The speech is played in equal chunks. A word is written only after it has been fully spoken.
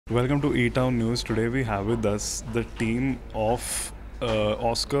Welcome to E-Town News. Today we have with us the team of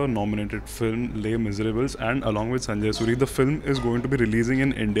Oscar-nominated film Les Miserables, and along with Sanjay Suri, the film is going to be releasing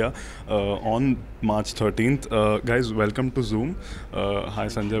in India on March 13th. Guys, welcome to Zoom. Hi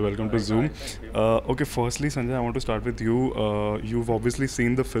Sanjay, welcome to Zoom. Okay, firstly Sanjay, I want to start with you. You've obviously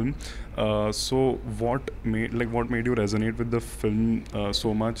seen the film. So what made you resonate with the film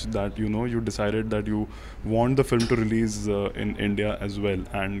so much that you decided that you want the film to release in India as well?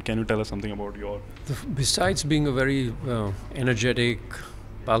 And can you tell us something about your? Besides being a very energetic,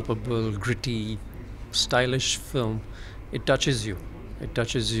 palpable, gritty, stylish film, it touches you. It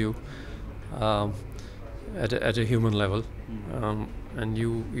touches you um, at a human level, and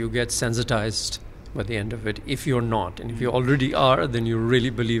you get sensitized by the end of it. If you're not, and if you already are, then you really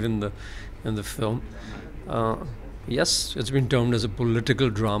believe in the film. Yes, it's been termed as a political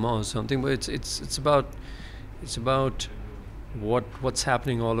drama or something, but it's about what's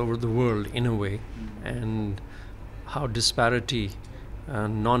happening all over the world in a way, and how disparity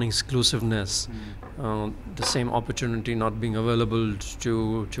and non-exclusiveness, the same opportunity not being available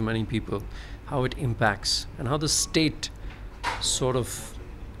to many people, how it impacts, and how the state sort of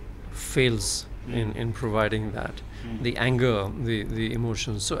fails in providing that, the anger, the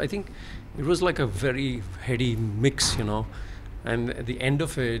emotions. So I think it was like a very heady mix, and at the end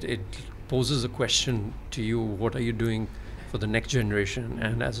of it, it poses a question to you: what are you doing for the next generation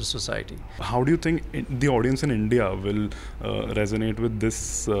and as a society? How do you think the audience in India will resonate with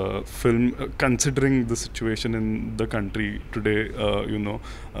this film, considering the situation in the country today?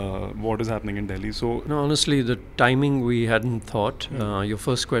 What is happening in Delhi. So, no, honestly, the timing we hadn't thought. Your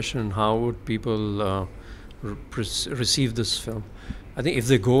first question: how would people receive this film? I think if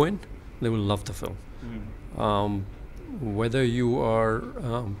they go in, they will love the film. Whether you are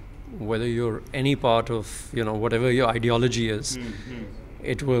whether you're any part of whatever your ideology is,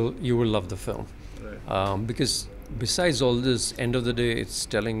 you will love the film. Right. Because besides all this, end of the day, it's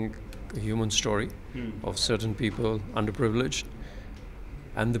telling a human story of certain people, underprivileged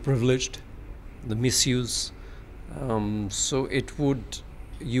and the privileged, the misuse. So it would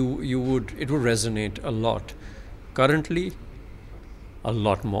resonate a lot. Currently, a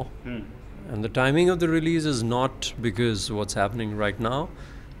lot more. And the timing of the release is not because what's happening right now.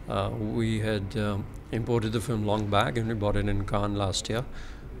 We had imported the film long back, and we bought it in Cannes last year.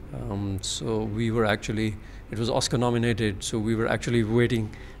 So we were actually, it was Oscar nominated, so we were actually waiting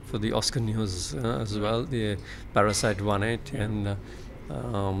for the Oscar news as well. The Parasite won it, and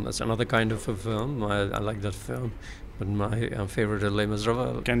that's another kind of a film. I like that film. But my favorite is Les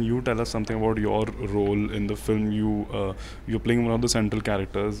Misérables. Can you tell us something about your role in the film? You're playing one of the central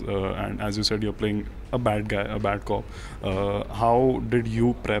characters, and as you said, you're playing a bad guy, a bad cop. How did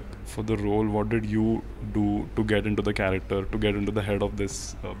you prep for the role? What did you do to get into the character, to get into the head of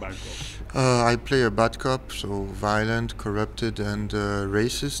this bad cop? I play a bad cop, so violent, corrupted, and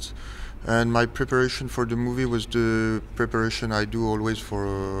racist. And my preparation for the movie was the preparation I do always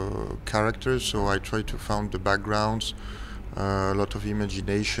for characters. So I try to find the backgrounds, a lot of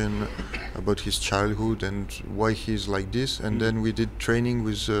imagination about his childhood and why he's like this. And then we did training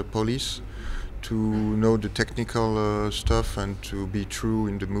with police to know the technical stuff and to be true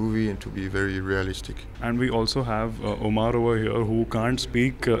in the movie and to be very realistic. And we also have Omar over here, who can't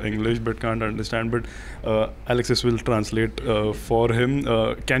speak English but can't understand, but Alexis will translate for him.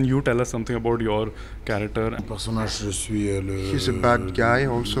 Can you tell us something about your character? He's a bad guy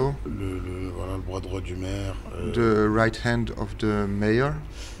also. Voilà, le bras droit du maire. The right hand of the mayor,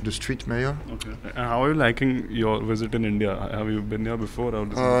 the street mayor. Okay. And how are you liking your visit in India? Have you been here before?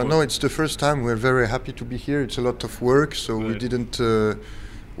 No, it's the first time. We're very happy to be here. It's a lot of work, so we didn't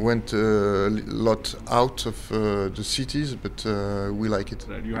went a lot out of the cities, but we like it.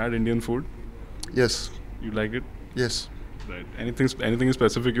 Right. You had Indian food? Yes. You like it? Yes. Right. Anything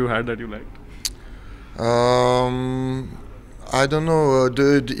specific you had that you liked? I don't know.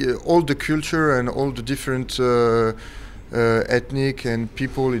 All the culture and all the different ethnic and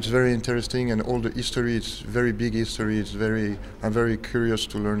people, it's very interesting, and all the history, it's very big history. I'm very curious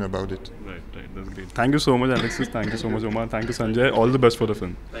to learn about it. Right, that's great. Thank you so much, Alexis. Thank you so much, Omar. Thank you, Sanjay. All the best for the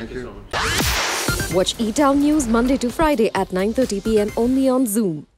film. Thank you so much. Watch E-Town News Monday to Friday at 9:30 p.m. only on Zoom.